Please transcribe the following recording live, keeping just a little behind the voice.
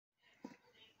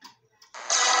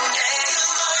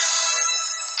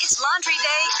Laundry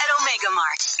Day at Omega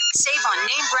Mart. Save on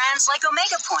name brands like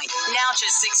Omega Point, now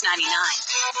just $6.99.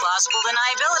 Plausible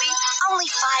deniability, only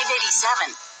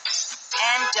 $5.87.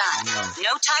 And done.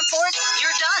 No time for it?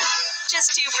 You're done.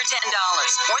 Just 2 for $10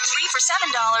 or 3 for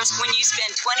 $7 when you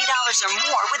spend $20 or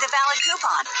more with a valid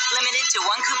coupon. Limited to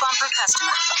 1 coupon per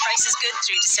customer. Price is good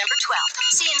through December 12th.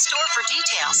 See in store for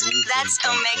details. That's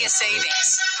Omega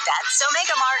Savings. That's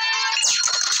Omega Mart.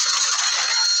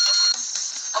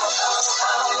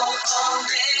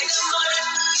 Omega Mart.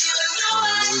 You have no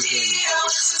idea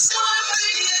what's in store for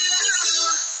you.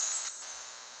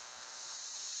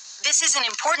 This is an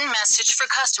important message for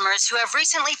customers who have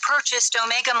recently purchased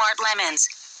Omega Mart lemons.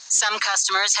 Some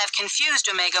customers have confused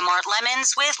Omega Mart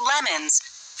lemons with lemons.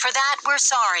 For that, we're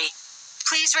sorry.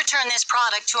 Please return this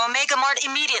product to Omega Mart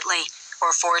immediately.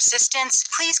 Or for assistance,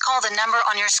 please call the number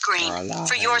on your screen.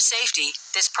 For your safety,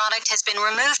 this product has been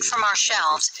removed from our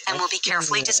shelves and will be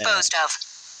carefully disposed of.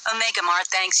 Omega Mart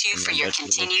thanks you for your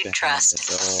continued trust.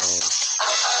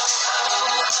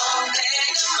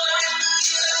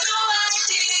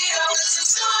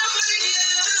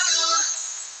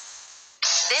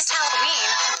 This Halloween,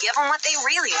 give them what they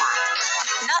really want.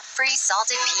 Nut-free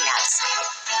salted peanuts.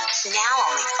 Now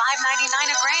only $5.99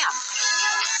 a gram.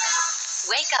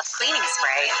 Wake Up cleaning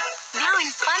spray. Now in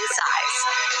fun size.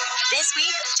 This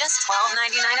week, just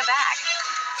 $12.99 a bag.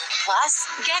 Plus,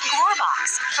 get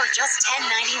Gorebox for just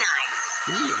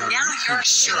 $10.99. Now you're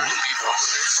sure.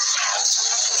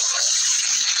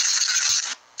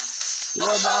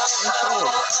 Gorebox and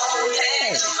soap.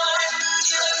 Hey.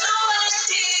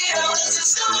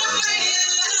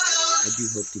 I do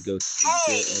hope to go through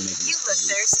Hey, you look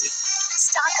thirsty.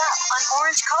 Stock up on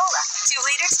orange cola. 2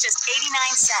 liters, just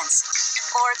 89 cents.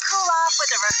 Or cool off with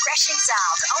a refreshing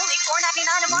Zalg, only $4.99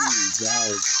 a month.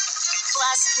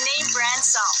 Plus, name brand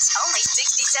salts, only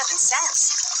 67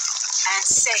 cents. And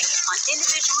save on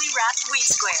individually wrapped wheat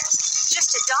squares.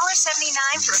 Just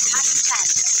 $1.79 for a pack of 10.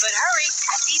 But hurry,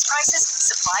 at these prices,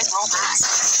 supplies won't last.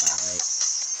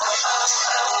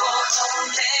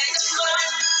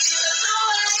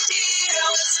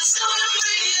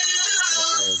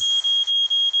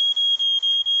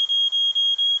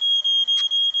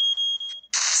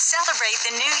 Celebrate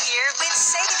the new year with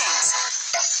savings.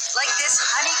 Like this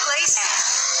honey glaze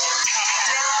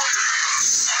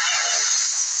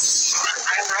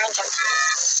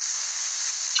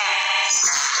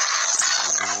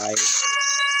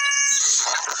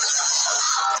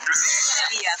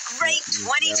Be a great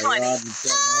 2020.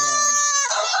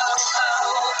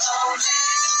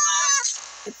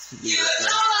 You have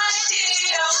no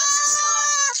idea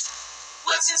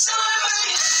what's in store for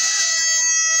you.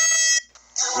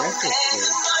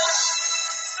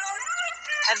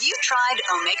 Have you tried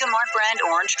Omega Mart brand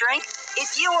orange drink?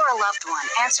 If you or a loved one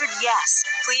answered yes,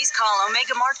 please call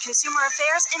Omega Mart Consumer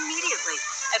Affairs immediately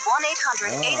at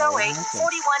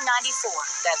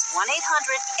 1-800-808-4194. That's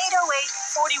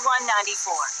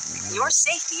 1-800-808-4194. Your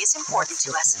safety is important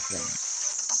to us.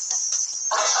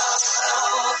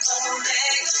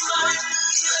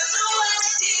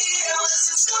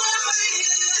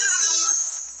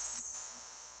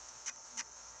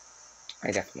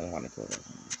 I definitely want to go there.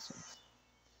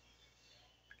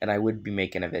 And I would be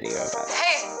making a video about it.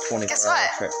 Hey, 24-hour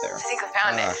trip there. I think I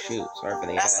found it. Ah, shoot. Sorry for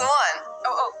the That's the one.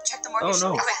 Oh, check the mortgage. Oh,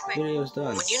 no. Wait. Video's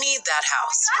done. When you need that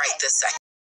house right this second.